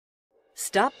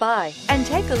Stop by and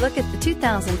take a look at the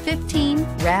 2015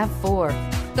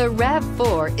 RAV4. The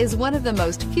RAV4 is one of the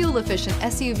most fuel-efficient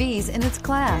SUVs in its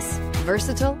class.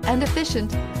 Versatile and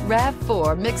efficient,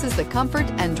 RAV4 mixes the comfort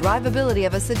and drivability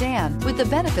of a sedan with the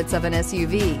benefits of an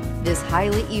SUV. This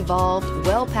highly evolved,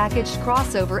 well-packaged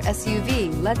crossover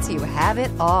SUV lets you have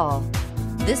it all.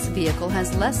 This vehicle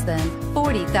has less than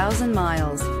 40,000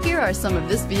 miles. Here are some of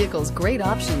this vehicle's great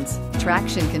options: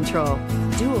 traction control,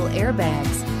 dual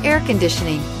airbags, air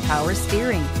conditioning, power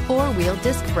steering, four-wheel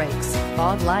disc brakes,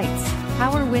 fog lights,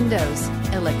 power windows,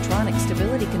 electronic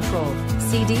stability control,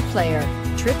 CD player,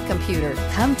 trip computer.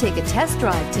 Come take a test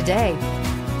drive today.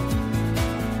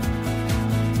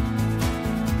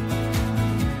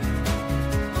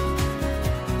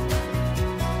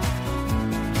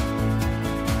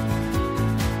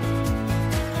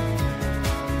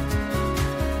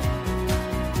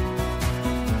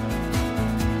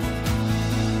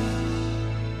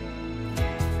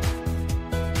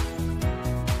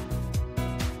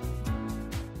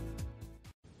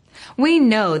 We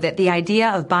know that the idea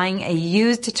of buying a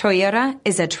used Toyota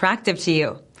is attractive to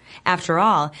you. After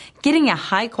all, getting a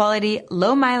high-quality,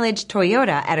 low-mileage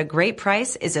Toyota at a great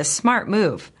price is a smart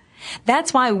move.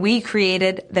 That's why we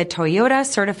created the Toyota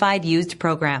Certified Used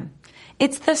Program.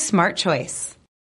 It's the smart choice.